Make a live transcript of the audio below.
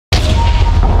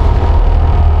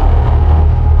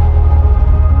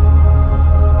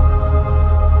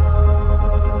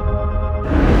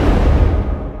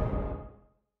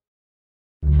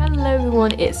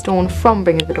everyone, it's Dawn from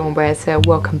Bring the Dawn Breyer, so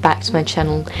welcome back to my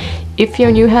channel. If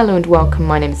you're new, hello and welcome,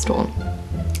 my name is Dawn.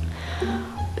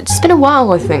 It's been a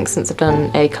while, I think, since I've done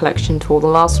a collection tour. The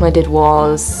last one I did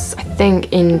was, I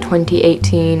think, in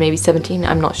 2018, maybe 17,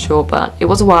 I'm not sure, but it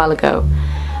was a while ago.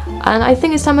 And I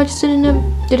think it's time I just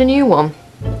did a new one.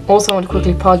 Also, I want to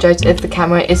quickly apologise if the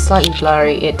camera is slightly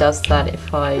blurry. It does that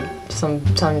if I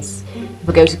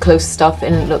go to close stuff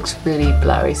and it looks really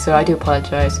blurry, so I do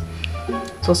apologise.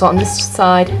 So I'll start on this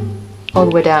side, all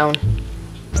the way down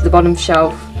to the bottom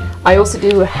shelf. I also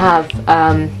do have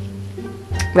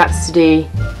Rhapsody,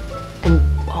 and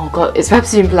oh god, it's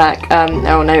Rhapsody in Black.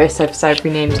 Oh no, so I've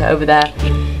renamed her over there.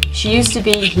 She used to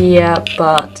be here,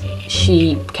 but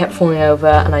she kept falling over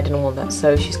and I didn't want that,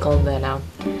 so she's gone there now.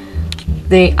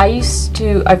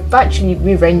 I've actually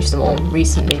rearranged them all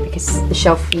recently because the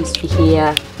shelf used to be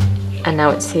here and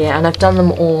now it's here, and I've done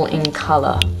them all in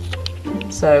colour.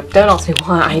 So don't ask me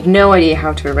why, I had no idea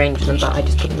how to arrange them, but I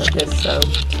just put them like this, so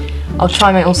I'll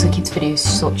try my also keep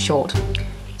videos short.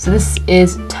 So this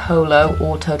is Tolo,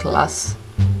 or Totalas.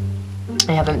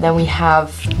 I have him. Then we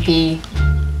have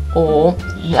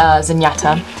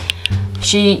Zenyatta.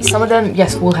 Some of them,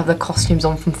 yes, will have the costumes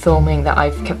on from filming that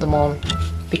I've kept them on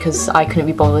because I couldn't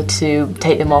be bothered to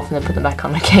take them off and then put them back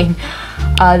on again.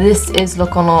 This is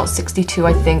Locono 62,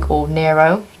 I think, or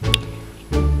Nero.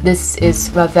 This is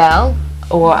Ravel,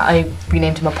 or I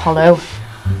renamed him Apollo.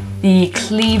 The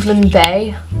Cleveland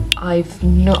Bay, I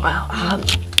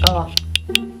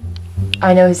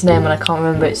know his name and I can't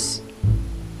remember, it's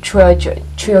Trio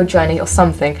Journey or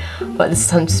something, but this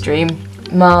is Sunstream.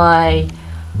 My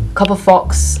Copper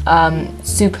Fox,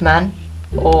 Superman,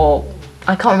 or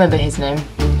I can't remember his name,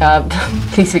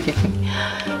 please forgive me.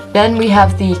 Then we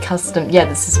have the custom,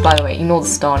 this is, by the way, ignore the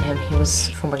star on him, he was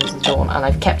from Bring the Dawn, and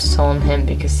I've kept it on him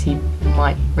because he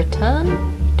might return?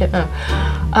 Don't know.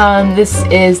 This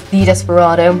is the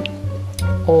Desperado,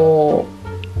 or,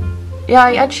 yeah,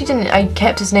 I actually didn't, I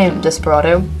kept his name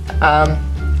Desperado.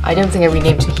 I don't think I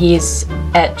renamed him, he is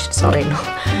etched, sorry,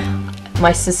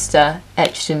 my sister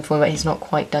etched him for me, but he's not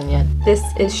quite done yet. This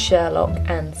is Sherlock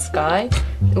and Sky.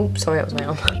 Oops, sorry, that was my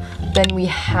arm. Then we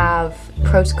have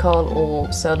Protocol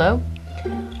or Solo,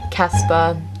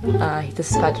 Casper, this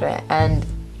is Padre, and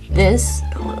this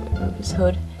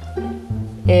hood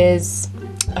is,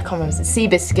 I can't remember, is it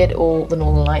Seabiscuit or the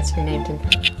Northern Lights, renamed him.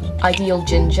 Ideal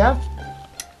Ginger,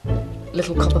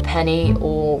 Little Copper Penny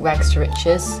or Rags to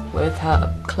Riches with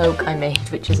her cloak I made,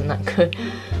 which isn't that good.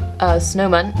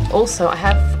 Snowman. Also,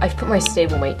 I've put my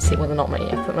stablemate, see, well, they're not many,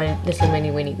 I've put my little mini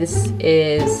Winnie. This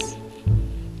is,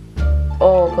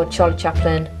 oh god, Charlie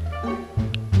Chaplin.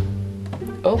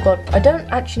 Oh god, I don't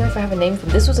actually know if I have a name for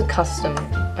them. This was a custom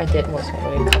I did. Well, it's not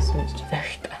really a custom, it's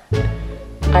very bad.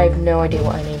 I have no idea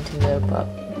what I named him though, but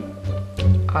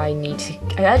I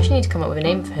actually need to come up with a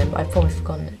name for him, but I've probably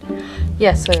forgotten it.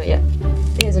 Yeah, so yeah,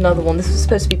 here's another one. This was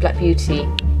supposed to be Black Beauty.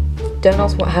 Don't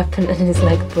ask what happened and his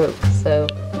leg broke, so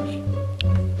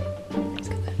let's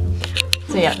get that.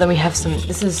 So yeah, then we have some,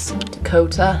 this is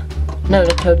Dakota. No,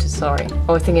 Dakota, sorry.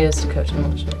 Oh, I think it is Dakota, I'm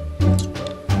not sure.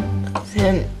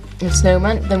 Then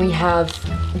Snowman. Then we have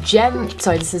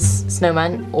sorry, this is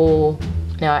Snowman, or,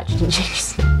 no, I actually didn't change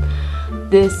his name.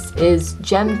 This is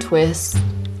Gem Twist,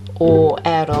 or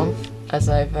Aaron, as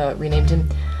I've renamed him.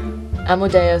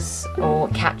 Amadeus, or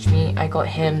Catch Me, I got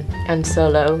him and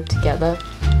Solo together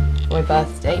for my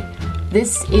birthday.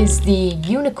 This is the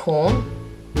Unicorn,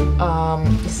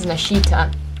 this is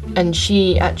Nashita, and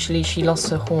she lost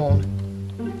her horn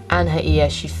and her ear.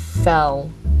 She fell,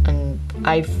 and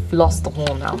I've lost the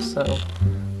horn now, so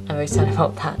I'm very sad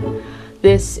about that.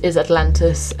 This is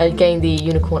Atlantis, again the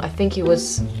Unicorn, I think it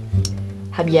was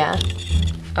Javier.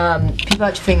 People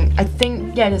actually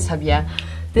think, yeah, it is Javier.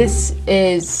 This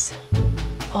is,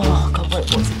 oh god,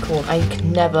 what's it called? I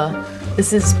can never,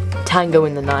 this is Tango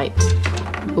in the Night.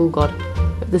 Oh god.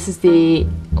 This is the,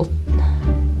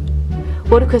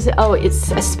 what could I say? Oh,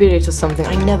 it's a spirit or something.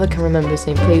 I never can remember his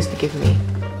name, please forgive me.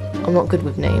 I'm not good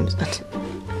with names.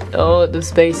 Oh, the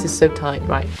space is so tight.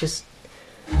 Right, just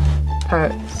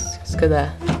parrots, let's go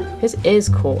there. His ears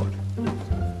caught.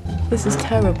 This is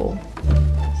terrible.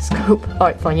 Scope.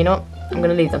 Alright, fine, you know what? I'm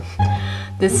gonna leave them.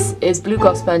 This is Blue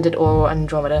Goss Bandit or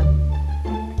Andromeda.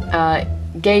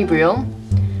 Gabriel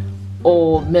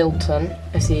or Milton.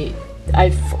 I see,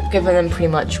 I've given them pretty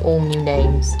much all new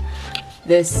names.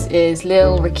 This is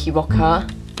Lil Ricky Rocker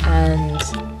and,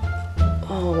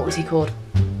 oh, what was he called?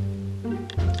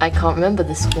 I can't remember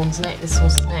this one's name.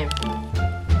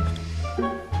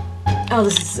 Oh,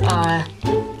 this is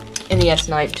In the Air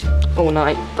Tonight, All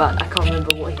Night, but I can't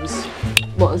remember what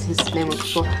was his name was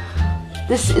before.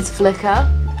 This is Flicker,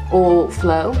 or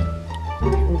Flow.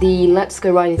 The Let's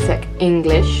Go Riding Set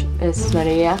English is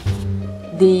Maria.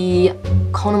 The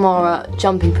Connemara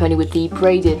Jumping Pony with the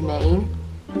braided mane.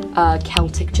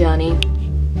 Celtic Journey.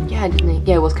 Yeah,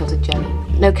 it was Celtic Journey.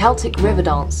 No, Celtic River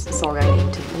Dance. Sorry, I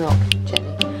named it, not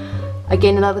Jenny.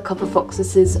 Again, another Copper Fox.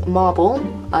 This is Marble.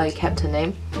 I kept her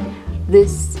name.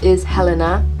 This is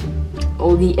Helena,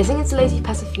 or I think it's Lady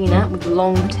Pasifina with the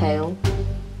long tail.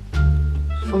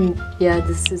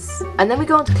 This is, and then we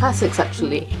go on to classics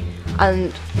actually,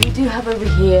 and we do have over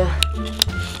here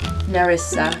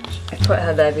Nerissa. I put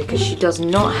her there because she does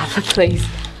not have a place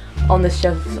on the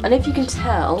shelf, and if you can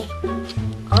tell,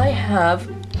 I have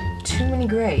too many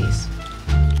greys.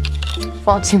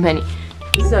 Far too many.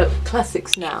 So,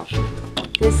 classics now.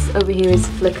 This over here is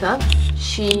Flicker.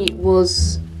 She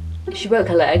broke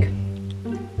her leg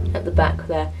at the back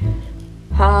there.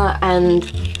 Her and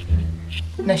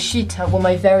Nashita were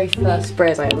my very first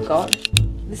Breyers I ever got.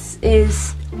 This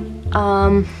is,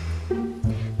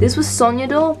 this was Sonia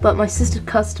doll, but my sister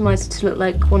customized it to look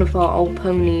like one of our old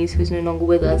ponies who's no longer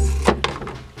with us.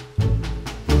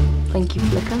 Thank you,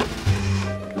 Flicker.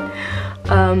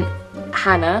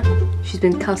 Hannah, she's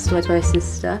been customized by my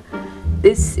sister.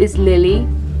 This is Lily,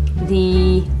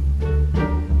 it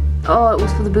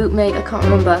was for the bootmate, I can't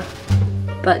remember.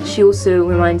 But she also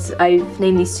reminds, I've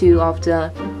named these two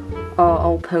after our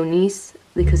old ponies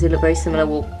because they look very similar.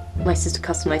 Well, my sister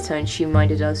customized her and she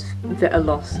reminded us a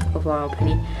lot of our old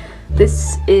pony.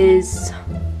 This is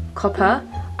Copper.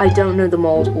 I don't know the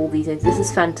mold, all these names. This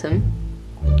is Phantom.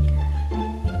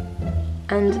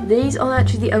 And these are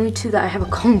actually the only two that I have a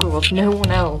Congo of. No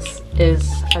one else is.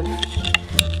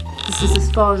 This is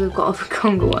as far as I've got of a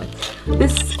Congo one.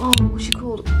 This, what's she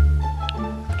called?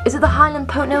 Is it the Highland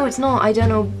Pony? No, it's not. I don't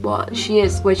know what she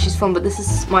is, where she's from, but this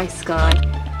is My Sky.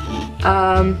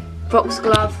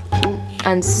 Foxglove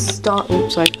and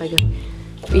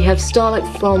we have Starlight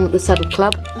from the Saddle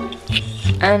Club.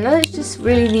 And that is just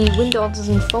really the Wind Dancers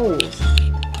and Foals.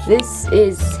 This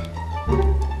is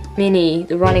Minnie,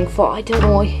 the Running Fox. I don't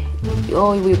know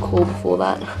what we were called before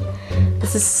that.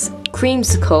 This is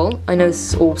Creamsicle. I know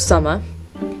this is all summer.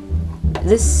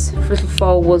 This little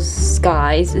foal was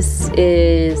Skies. This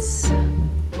is...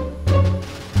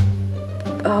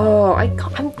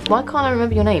 why can't I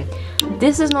remember your name?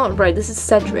 This is not Brad, this is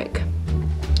Cedric.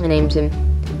 I named him.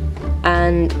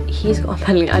 And he's got a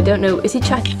pedaling. I don't know, is he,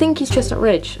 I think he's Chestnut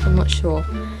Ridge, I'm not sure.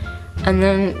 And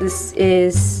then this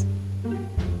is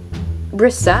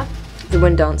Brissa, the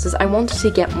Wind Dancers. I wanted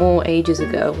to get more ages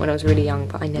ago when I was really young,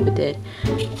 but I never did.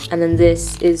 And then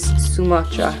this is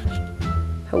Sumatra.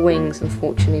 Her wings,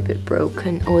 unfortunately, a bit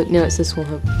broken. Oh no, it's this one,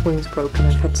 her wings broken.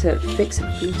 I've had to fix it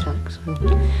with glue tack, so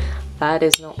that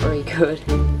is not very good.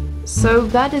 So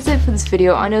that is it for this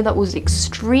video. I know that was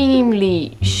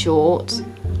extremely short.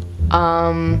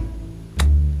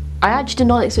 I actually did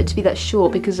not expect it to be that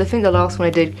short because I think the last one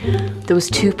I did, there was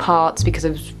 2 parts because I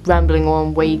was rambling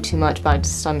on way too much, but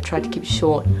this time I tried to keep it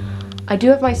short. I do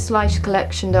have my Slice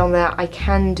collection down there. I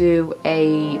can do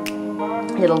a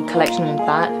little collection of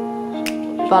that.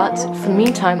 But for the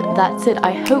meantime, that's it.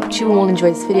 I hope you all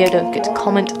enjoyed this video. Don't forget to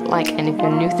comment, like, and if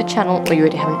you're new to the channel or you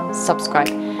already haven't, subscribe.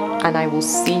 And I will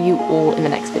see you all in the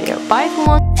next video. Bye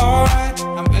everyone! Alright,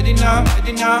 I'm ready now, I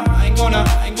ain't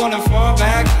gonna fall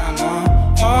back down, no.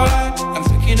 Alright, I'm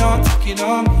take it on me,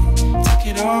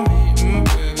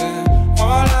 baby.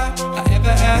 Alright, I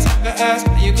ever ask,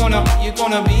 are you gonna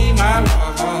be my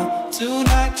lover?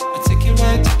 Tonight, I take it with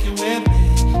me,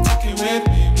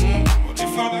 what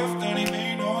if I